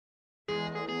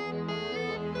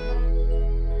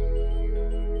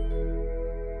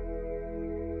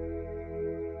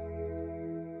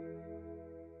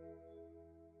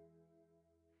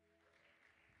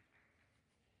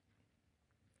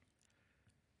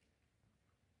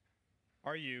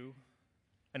Are you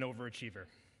an overachiever?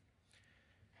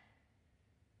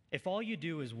 If all you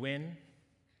do is win,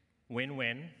 win,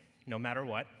 win, no matter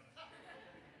what,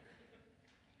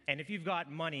 and if you've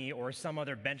got money or some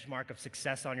other benchmark of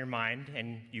success on your mind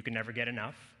and you can never get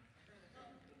enough,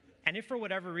 and if for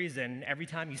whatever reason, every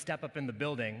time you step up in the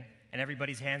building and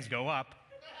everybody's hands go up,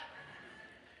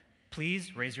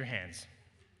 please raise your hands.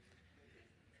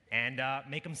 And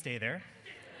make them stay there.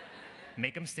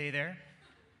 Make them stay there.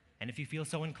 And if you feel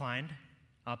so inclined,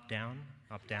 up, down,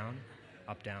 up, down,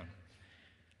 up, down.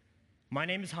 My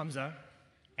name is Hamza,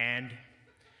 and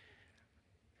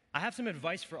I have some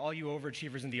advice for all you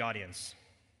overachievers in the audience.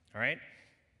 All right?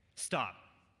 Stop.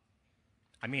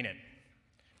 I mean it.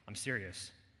 I'm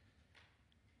serious.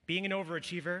 Being an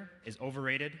overachiever is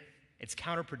overrated, it's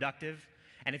counterproductive,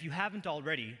 and if you haven't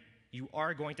already, you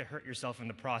are going to hurt yourself in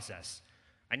the process.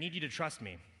 I need you to trust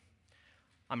me.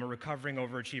 I'm a recovering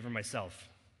overachiever myself.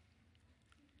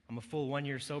 I'm a full 1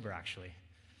 year sober, actually.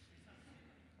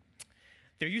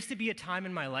 There used to be a time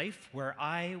in my life where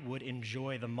I would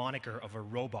enjoy the moniker of a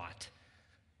robot,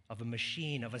 of a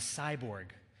machine, of a cyborg.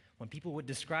 When people would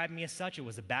describe me as such, it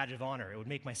was a badge of honor. It would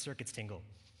make my circuits tingle.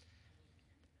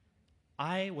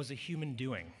 I was a human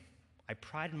doing. I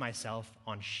prided myself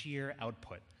on sheer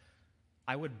output.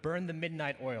 I would burn the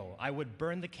midnight oil. I would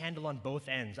burn the candle on both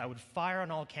ends. I would fire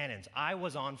on all cannons. I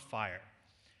was on fire.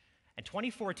 And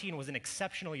 2014 was an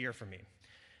exceptional year for me.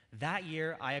 That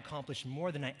year, I accomplished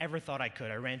more than I ever thought I could.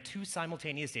 I ran 2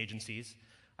 simultaneous agencies.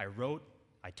 I wrote,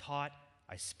 I taught,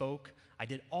 I spoke. I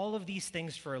did all of these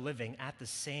things for a living at the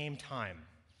same time.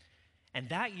 And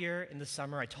that year, in the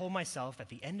summer, I told myself at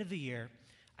the end of the year,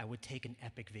 I would take an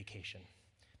epic vacation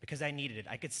because I needed it.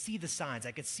 I could see the signs.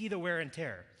 I could see the wear and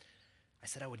tear. I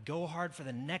said I would go hard for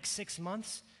the next 6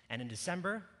 months, and in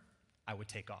December, I would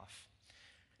take off.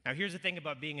 Now, here's the thing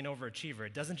about being an overachiever.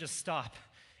 It doesn't just stop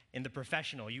in the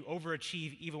professional. You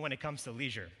overachieve even when it comes to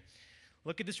leisure.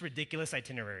 Look at this ridiculous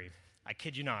itinerary. I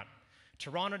kid you not.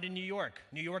 Toronto to New York,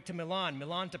 New York to Milan,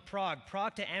 Milan to Prague,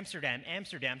 Prague to Amsterdam,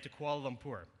 Amsterdam to Kuala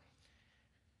Lumpur.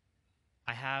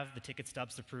 I have the ticket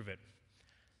stubs to prove it.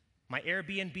 My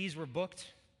Airbnbs were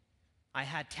booked. I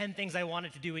had 10 things I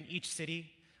wanted to do in each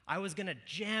city. I was going to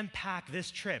jam-pack this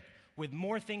trip with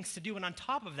more things to do, and on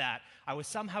top of that, I was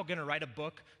somehow going to write a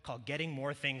book called Getting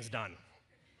More Things Done.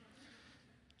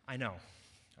 I know.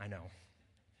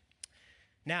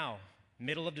 Now,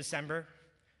 middle of December,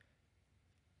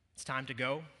 it's time to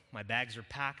go. My bags are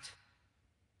packed.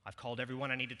 I've called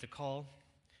everyone I needed to call.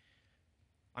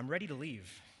 I'm ready to leave.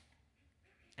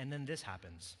 And then this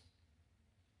happens.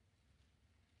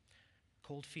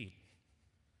 Cold feet.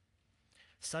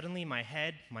 Suddenly, my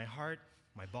head, my heart,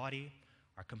 my body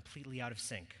are completely out of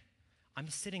sync. I'm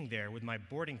sitting there with my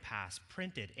boarding pass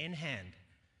printed in hand,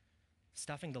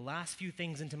 stuffing the last few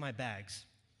things into my bags.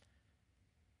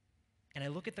 And I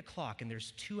look at the clock, and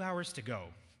there's 2 hours to go.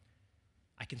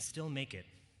 I can still make it.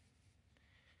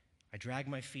 I drag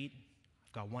my feet.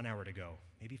 I've got 1 hour to go.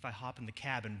 Maybe if I hop in the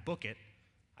cab and book it,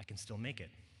 I can still make it.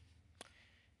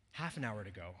 Half an hour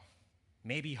to go.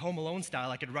 Maybe Home Alone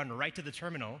style, I could run right to the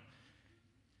terminal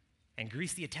and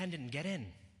grease the attendant and get in.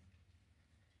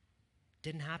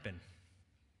 Didn't happen.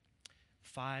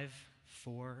 5,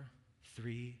 4,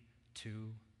 3,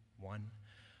 2, 1.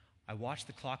 I watched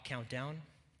the clock count down,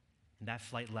 and that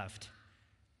flight left.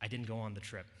 I didn't go on the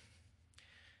trip.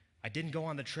 I didn't go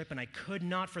on the trip, and I could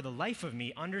not for the life of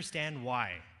me understand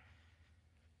why.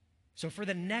 So for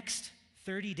the next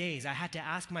 30 days, I had to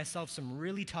ask myself some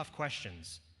really tough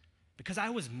questions. Because I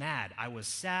was mad, I was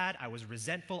sad, I was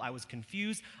resentful, I was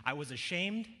confused, I was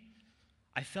ashamed.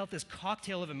 I felt this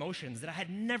cocktail of emotions that I had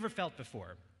never felt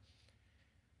before.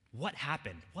 What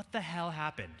happened? What the hell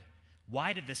happened?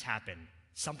 Why did this happen?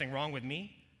 Something wrong with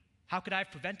me? How could I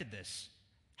have prevented this?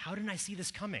 How didn't I see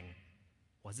this coming?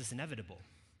 Was this inevitable?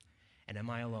 And am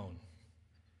I alone?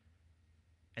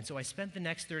 And so I spent the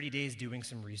next 30 days doing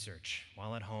some research.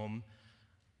 While at home,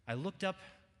 I looked up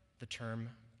the term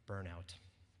burnout.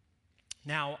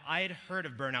 Now, I had heard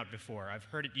of burnout before. I've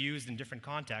heard it used in different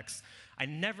contexts. I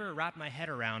never wrapped my head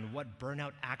around what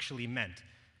burnout actually meant.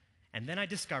 And then I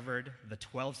discovered The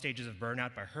 12 Stages of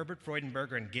Burnout by Herbert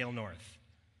Freudenberger and Gail North.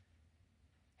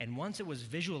 And once it was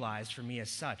visualized for me as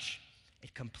such,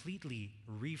 it completely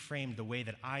reframed the way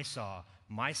that I saw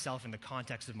myself in the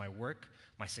context of my work,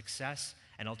 my success,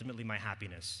 and ultimately my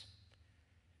happiness.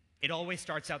 It always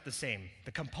starts out the same.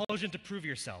 The compulsion to prove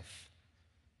yourself.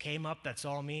 Came up, that's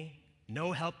all me.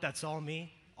 No help, that's all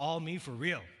me for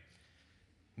real.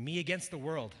 Me against the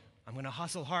world. I'm gonna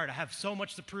hustle hard, I have so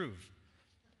much to prove.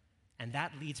 And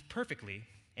that leads perfectly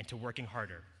into working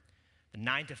harder. The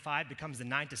 9 to 5 becomes the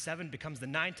 9 to 7, becomes the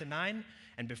 9 to 9,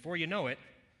 and before you know it,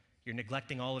 you're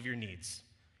neglecting all of your needs.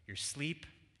 Your sleep,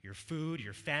 your food,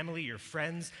 your family, your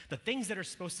friends, the things that are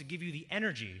supposed to give you the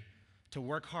energy to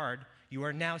work hard, you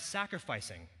are now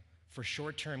sacrificing for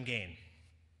short-term gain.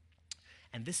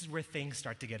 And this is where things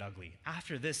start to get ugly.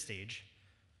 After this stage,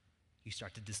 you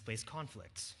start to displace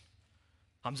conflicts.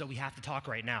 Hamza, we have to talk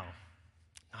right now.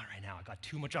 Not right now, I got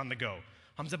too much on the go.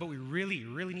 Hamza, but we really,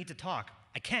 really need to talk.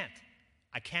 I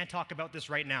can't talk about this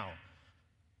right now.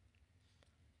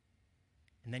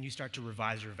 And then you start to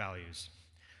revise your values.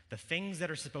 The things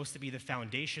that are supposed to be the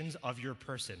foundations of your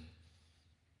person,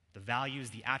 the values,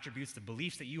 the attributes, the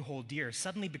beliefs that you hold dear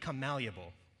suddenly become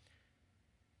malleable.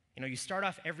 You know, you start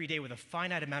off every day with a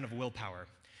finite amount of willpower,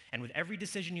 and with every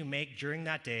decision you make during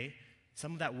that day,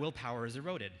 some of that willpower is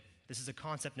eroded. This is a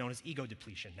concept known as ego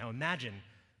depletion. Now imagine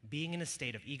being in a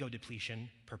state of ego depletion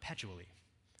perpetually.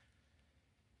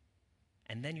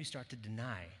 And then you start to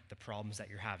deny the problems that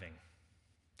you're having.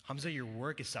 Hamza, your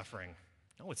work is suffering.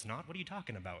 No, it's not. What are you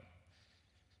talking about?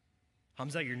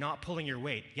 Hamza, you're not pulling your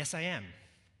weight. Yes, I am.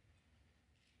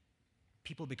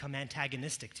 People become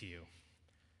antagonistic to you.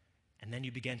 And then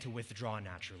you begin to withdraw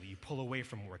naturally. You pull away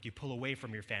from work. You pull away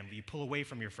from your family. You pull away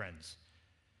from your friends.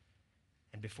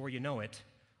 And before you know it,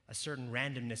 a certain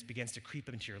randomness begins to creep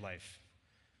into your life.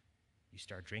 You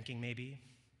start drinking maybe.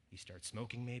 You start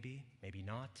smoking maybe. Maybe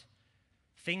not.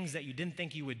 Things that you didn't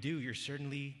think you would do, you're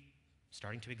certainly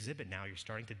starting to exhibit now. You're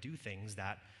starting to do things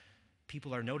that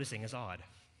people are noticing as odd.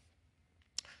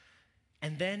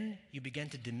 And then you begin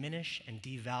to diminish and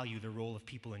devalue the role of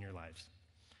people in your lives.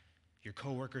 Your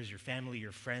coworkers, your family,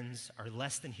 your friends are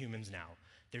less than humans now.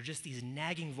 They're just these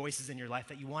nagging voices in your life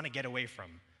that you want to get away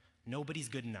from. Nobody's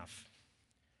good enough.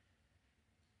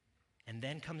 And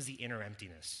then comes the inner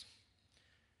emptiness.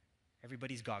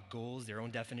 Everybody's got goals, their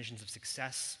own definitions of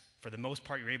success. For the most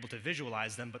part, you're able to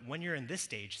visualize them, but when you're in this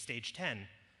stage, stage 10,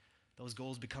 those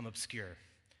goals become obscure.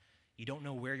 You don't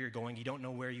know where you're going, you don't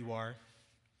know where you are.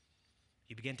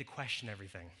 You begin to question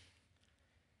everything.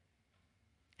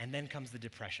 And then comes the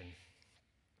depression.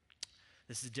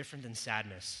 This is different than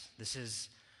sadness. This is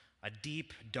a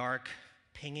deep, dark,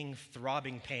 pinging,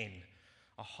 throbbing pain,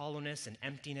 a hollowness, an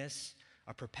emptiness,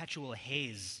 a perpetual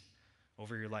haze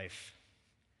over your life.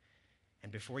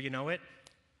 And before you know it,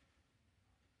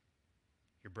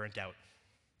 you're burnt out.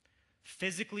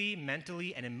 Physically,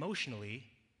 mentally, and emotionally,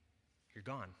 you're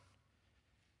gone.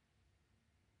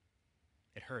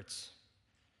 It hurts.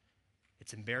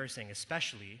 It's embarrassing,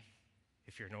 especially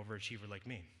if you're an overachiever like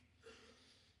me.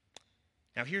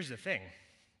 Now, here's the thing.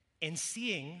 In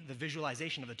seeing the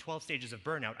visualization of the 12 stages of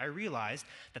burnout, I realized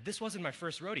that this wasn't my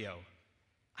first rodeo.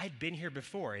 I'd been here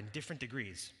before in different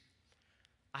degrees.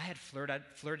 I had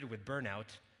flirted with burnout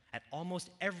at almost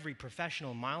every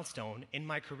professional milestone in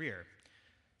my career.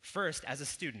 First, as a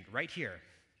student, right here.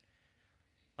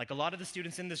 Like a lot of the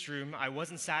students in this room, I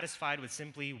wasn't satisfied with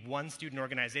simply one student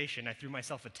organization. I threw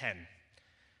myself a 10.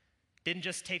 Didn't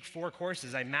just take 4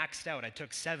 courses, I maxed out. I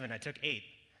took 7, I took 8.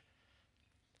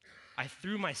 I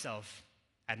threw myself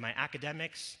at my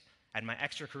academics, at my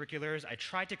extracurriculars. I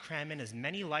tried to cram in as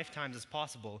many lifetimes as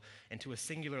possible into a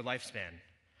singular lifespan.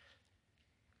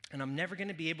 And I'm never going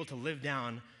to be able to live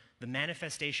down the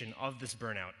manifestation of this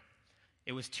burnout.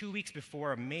 It was 2 weeks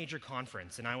before a major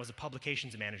conference, and I was a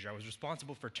publications manager. I was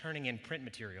responsible for turning in print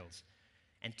materials.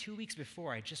 And 2 weeks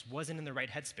before, I just wasn't in the right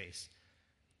headspace.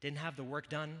 Didn't have the work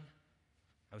done.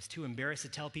 I was too embarrassed to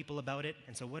tell people about it.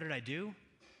 And so what did I do?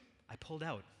 I pulled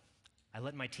out. I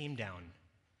let my team down,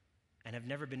 and have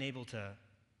never been able to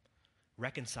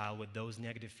reconcile with those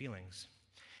negative feelings.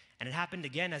 And it happened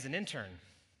again as an intern.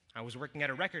 I was working at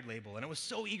a record label, and I was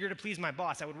so eager to please my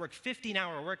boss. I would work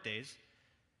 15-hour workdays,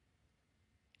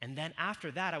 and then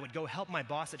after that, I would go help my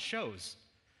boss at shows.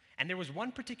 And there was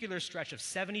one particular stretch of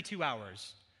 72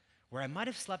 hours where I might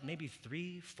have slept maybe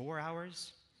 3-4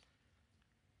 hours.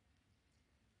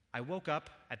 I woke up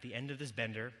at the end of this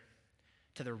bender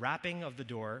to the rapping of the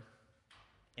door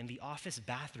in the office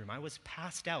bathroom. I was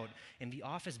passed out in the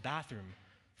office bathroom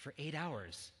for 8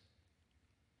 hours.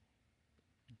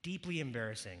 Deeply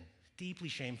embarrassing, deeply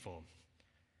shameful.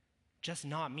 Just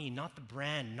not me, not the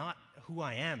brand, not who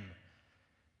I am.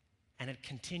 And it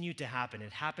continued to happen.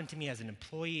 It happened to me as an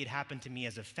employee, it happened to me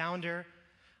as a founder.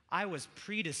 I was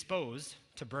predisposed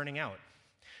to burning out.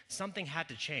 Something had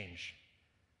to change.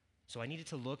 So I needed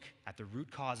to look at the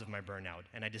root cause of my burnout,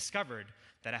 and I discovered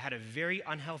that I had a very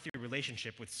unhealthy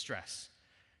relationship with stress.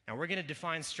 Now, we're going to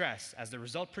define stress as the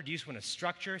result produced when a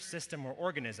structure, system, or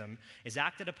organism is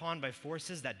acted upon by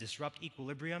forces that disrupt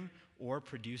equilibrium or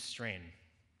produce strain.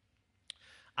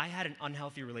 I had an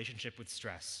unhealthy relationship with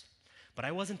stress. But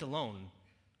I wasn't alone.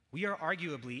 We are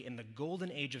arguably in the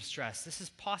golden age of stress. This is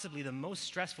possibly the most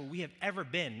stressful we have ever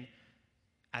been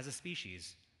as a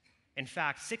species. In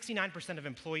fact, 69% of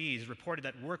employees reported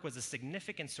that work was a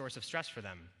significant source of stress for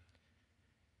them.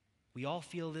 We all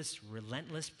feel this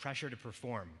relentless pressure to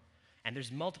perform, and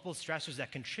there's multiple stressors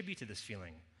that contribute to this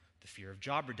feeling: the fear of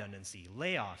job redundancy,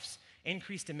 layoffs,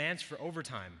 increased demands for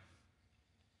overtime.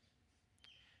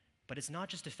 But it's not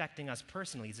just affecting us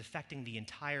personally, it's affecting the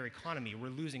entire economy. We're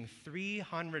losing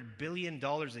 $300 billion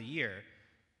a year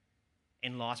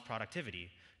in lost productivity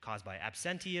caused by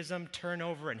absenteeism,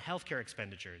 turnover, and healthcare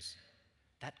expenditures.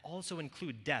 That also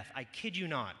include death. I kid you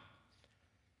not.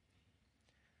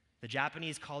 The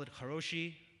Japanese call it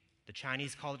karoshi, the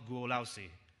Chinese call it guolaosi.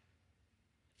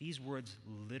 These words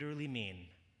literally mean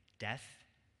death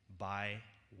by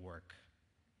work.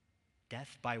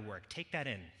 Death by work. Take that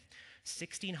in.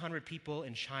 1,600 people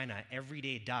in China every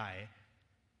day die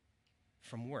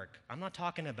from work. I'm not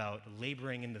talking about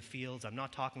laboring in the fields. I'm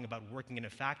not talking about working in a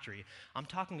factory. I'm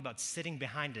talking about sitting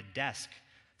behind a desk,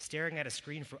 staring at a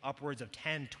screen for upwards of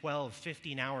 10, 12,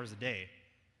 15 hours a day,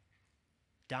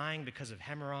 dying because of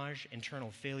hemorrhage,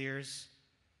 internal failures,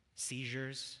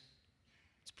 seizures.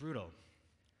 It's brutal.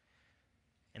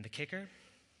 And the kicker,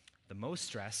 the most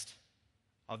stressed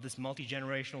of this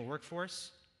multi-generational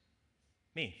workforce,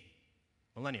 me,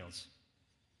 millennials.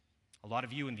 A lot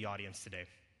of you in the audience today.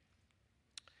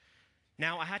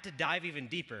 Now, I had to dive even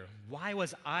deeper. Why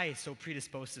was I so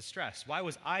predisposed to stress? Why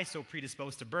was I so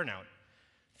predisposed to burnout?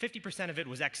 50% of it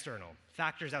was external,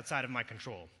 factors outside of my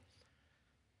control.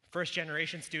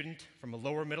 First-generation student from a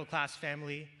lower middle-class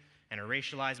family and a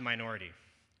racialized minority.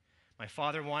 My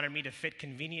father wanted me to fit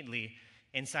conveniently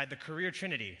inside the career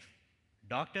trinity: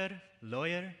 doctor,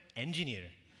 lawyer, engineer.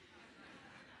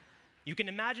 You can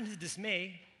imagine his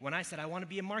dismay when I said I want to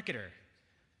be a marketer.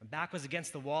 My back was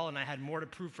against the wall and I had more to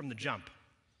prove from the jump.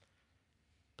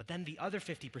 But then the other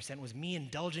 50% was me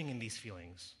indulging in these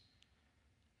feelings.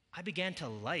 I began to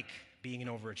like being an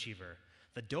overachiever.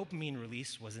 The dopamine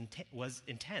release was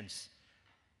intense.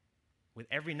 With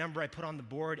every number I put on the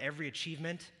board, every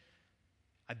achievement,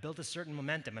 I built a certain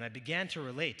momentum, and I began to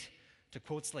relate to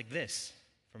quotes like this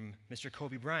from Mr.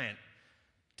 Kobe Bryant: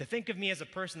 "To think of me as a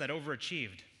person that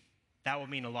overachieved, that would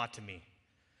mean a lot to me.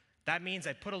 That means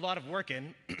I put a lot of work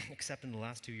in, except in the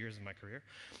last 2 years of my career,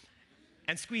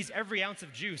 and squeezed every ounce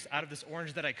of juice out of this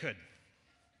orange that I could."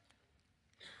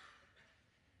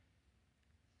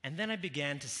 And then I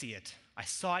began to see it. I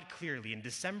saw it clearly. In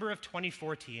December of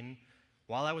 2014,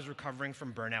 while I was recovering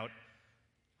from burnout,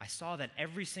 I saw that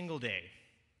every single day,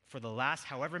 for the last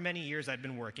however many years I'd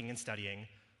been working and studying,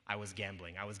 I was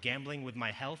gambling. I was gambling with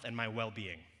my health and my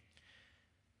well-being.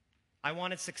 I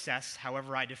wanted success,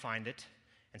 however I defined it,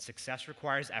 and success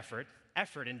requires effort.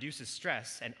 Effort induces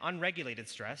stress, and unregulated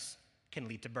stress can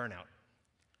lead to burnout.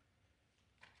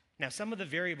 Now, some of the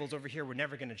variables over here were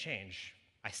never going to change.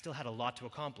 I still had a lot to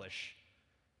accomplish.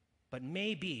 But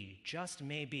maybe, just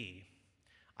maybe,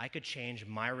 I could change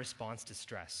my response to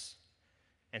stress.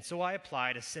 And so I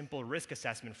applied a simple risk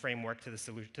assessment framework to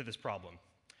this problem.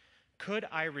 Could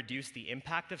I reduce the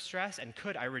impact of stress, and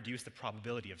could I reduce the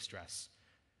probability of stress?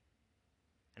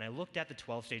 And I looked at the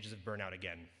 12 stages of burnout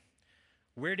again.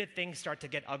 Where did things start to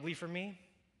get ugly for me?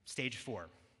 Stage 4.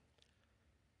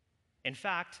 In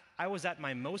fact, I was at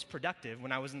my most productive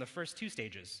when I was in the first 2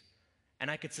 stages, and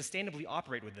I could sustainably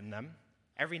operate within them.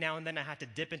 Every now and then I had to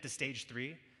dip into stage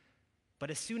 3, but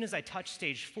as soon as I touched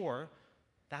stage 4,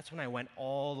 that's when I went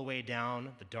all the way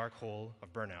down the dark hole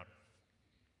of burnout.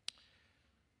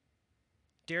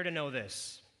 Dare to know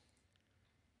this: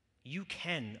 you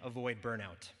can avoid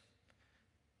burnout.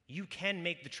 You can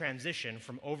make the transition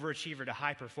from overachiever to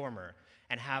high performer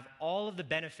and have all of the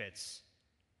benefits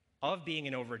of being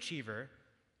an overachiever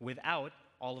without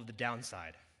all of the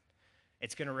downside.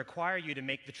 It's going to require you to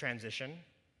make the transition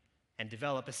and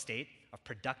develop a state of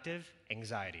productive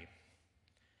anxiety.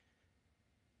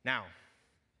 Now,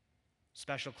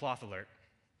 special cloth alert.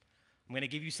 I'm going to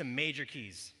give you some major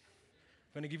keys.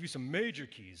 I'm going to give you some major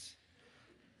keys.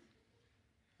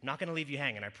 I'm not going to leave you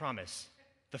hanging, I promise.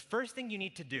 The first thing you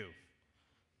need to do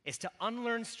is to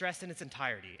unlearn stress in its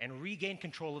entirety and regain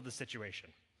control of the situation.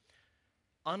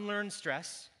 Unlearn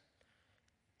stress,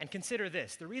 and consider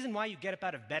this: the reason why you get up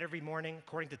out of bed every morning,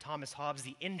 according to Thomas Hobbes,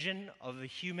 the engine of the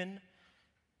human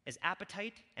is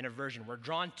appetite and aversion. We're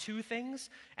drawn to things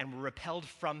and we're repelled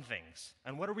from things.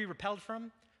 And what are we repelled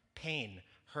from? Pain,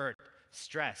 hurt,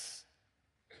 stress.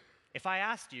 If I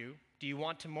asked you, do you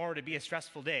want tomorrow to be a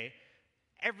stressful day?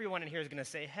 Everyone in here is going to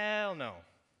say, hell no.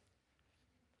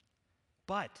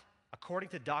 But according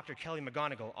to Dr. Kelly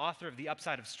McGonigal, author of The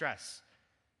Upside of Stress,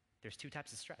 there's two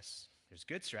types of stress. There's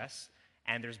good stress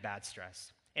and there's bad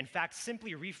stress. In fact,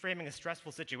 simply reframing a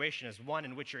stressful situation as one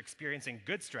in which you're experiencing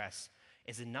good stress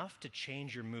is enough to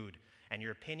change your mood and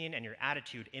your opinion and your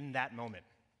attitude in that moment.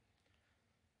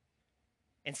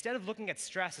 Instead of looking at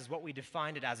stress as what we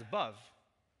defined it as above,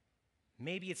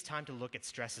 maybe it's time to look at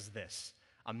stress as this: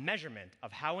 a measurement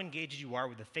of how engaged you are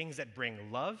with the things that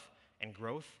bring love and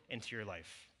growth into your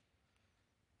life.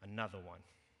 Another one.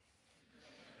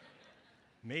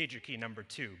 Major key number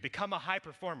 2, become a high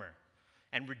performer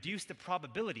and reduce the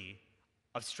probability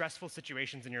of stressful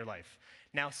situations in your life.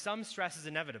 Now, some stress is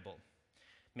inevitable.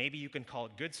 Maybe you can call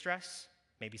it good stress,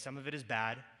 maybe some of it is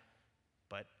bad,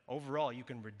 but overall you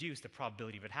can reduce the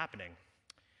probability of it happening.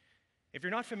 If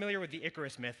you're not familiar with the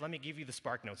Icarus myth, let me give you the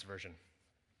SparkNotes version.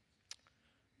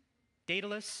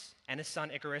 Daedalus and his son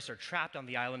Icarus are trapped on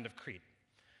the island of Crete.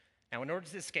 Now, in order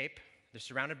to escape, they're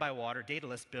surrounded by water.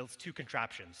 Daedalus builds 2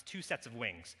 contraptions, 2 sets of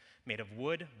wings, made of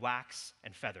wood, wax,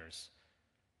 and feathers.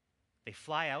 They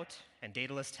fly out, and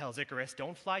Daedalus tells Icarus,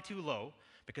 don't fly too low,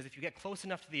 because if you get close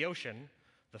enough to the ocean,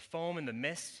 the foam and the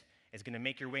mist is going to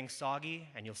make your wings soggy,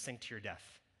 and you'll sink to your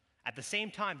death. At the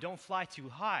same time, don't fly too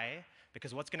high,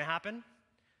 because what's going to happen?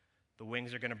 The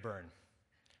wings are going to burn.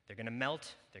 They're going to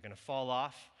melt, they're going to fall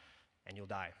off, and you'll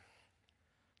die.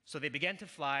 So they begin to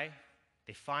fly.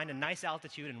 They find a nice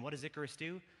altitude, and what does Icarus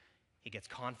do? He gets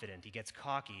confident, he gets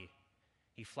cocky.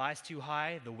 He flies too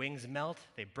high, the wings melt,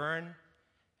 they burn, and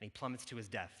he plummets to his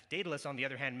death. Daedalus, on the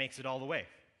other hand, makes it all the way.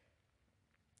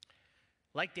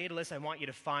 Like Daedalus, I want you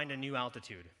to find a new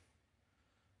altitude.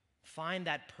 Find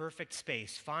that perfect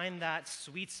space. Find that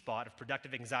sweet spot of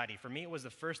productive anxiety. For me, it was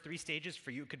the first 3 stages. For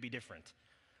you, it could be different.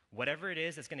 Whatever it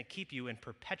is that's going to keep you in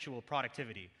perpetual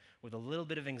productivity with a little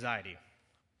bit of anxiety.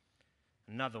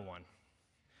 Another one.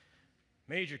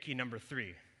 Major key number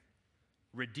 3,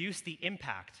 reduce the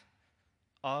impact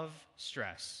of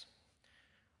stress.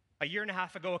 A year and a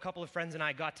half ago, a couple of friends and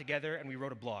I got together and we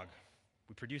wrote a blog.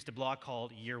 We produced a blog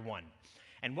called Year One.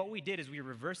 And what we did is we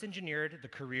reverse engineered the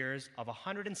careers of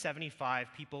 175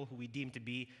 people who we deemed to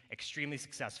be extremely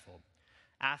successful.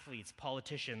 Athletes,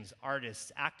 politicians,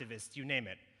 artists, activists, you name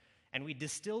it. And we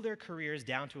distilled their careers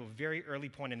down to a very early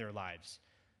point in their lives,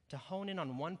 to hone in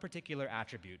on one particular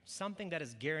attribute, something that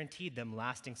has guaranteed them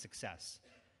lasting success.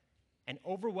 And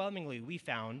overwhelmingly, we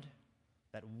found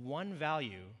that one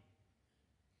value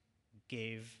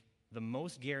gave the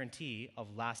most guarantee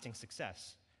of lasting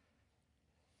success: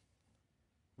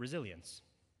 resilience.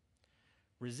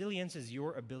 Resilience is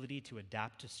your ability to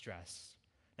adapt to stress.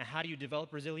 Now, how do you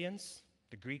develop resilience?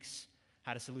 The Greeks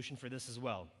had a solution for this as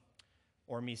well: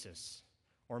 hormesis.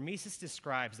 Hormesis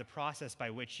describes the process by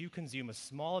which you consume a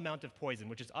small amount of poison,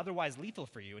 which is otherwise lethal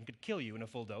for you and could kill you in a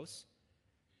full dose,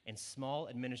 in small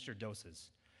administered doses.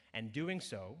 And doing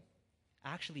so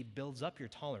actually builds up your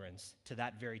tolerance to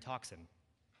that very toxin.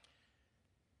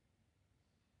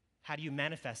 How do you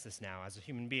manifest this now as a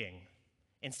human being?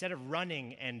 Instead of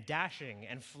running and dashing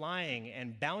and flying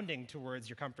and bounding towards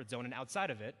your comfort zone and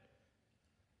outside of it,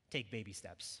 take baby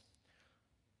steps.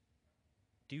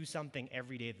 Do something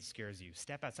every day that scares you.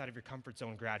 Step outside of your comfort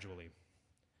zone gradually.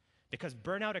 Because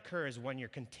burnout occurs when you're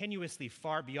continuously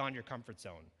far beyond your comfort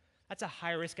zone. That's a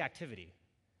high-risk activity.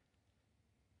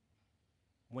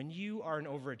 When you are an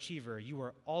overachiever, you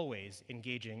are always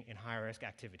engaging in high-risk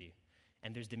activity,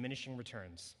 and there's diminishing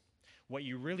returns. What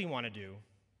you really want to do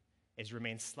is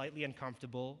remain slightly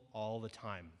uncomfortable all the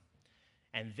time,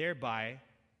 and thereby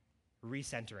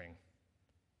recentering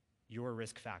your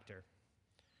risk factor.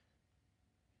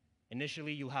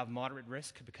 Initially, you'll have moderate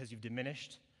risk because you've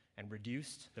diminished and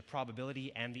reduced the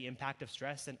probability and the impact of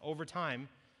stress, and over time,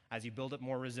 as you build up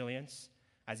more resilience,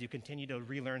 as you continue to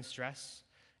relearn stress,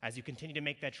 as you continue to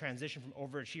make that transition from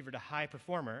overachiever to high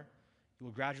performer, you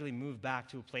will gradually move back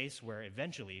to a place where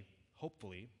eventually,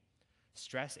 hopefully,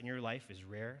 stress in your life is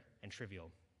rare and trivial.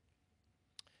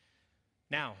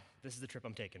 Now, this is the trip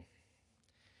I'm taking.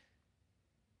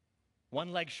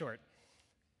 One leg short.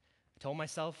 I told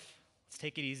myself, let's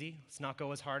take it easy. Let's not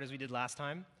go as hard as we did last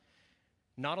time.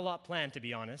 Not a lot planned, to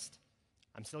be honest.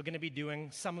 I'm still going to be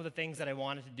doing some of the things that I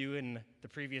wanted to do in the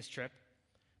previous trip.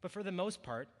 But for the most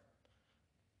part,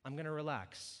 I'm going to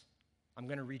relax. I'm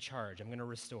going to recharge. I'm going to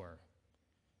restore.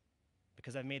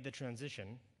 Because I've made the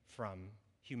transition from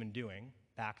human doing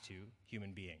back to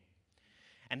human being.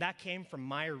 And that came from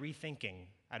my rethinking,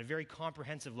 at a very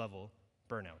comprehensive level,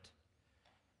 burnout.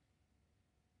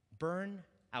 Burn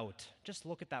out. Just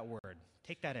look at that word.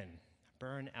 Take that in.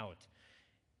 Burn out.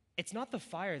 It's not the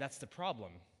fire that's the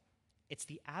problem. It's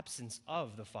the absence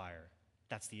of the fire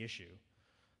that's the issue.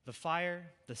 The fire,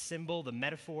 the symbol, the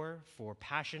metaphor for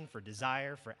passion, for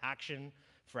desire, for action,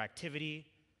 for activity,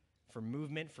 for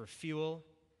movement, for fuel.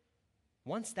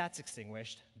 Once that's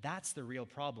extinguished, that's the real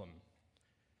problem.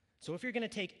 So if you're going to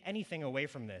take anything away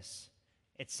from this,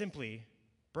 it's simply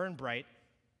burn bright,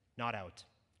 not out.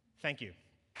 Thank you.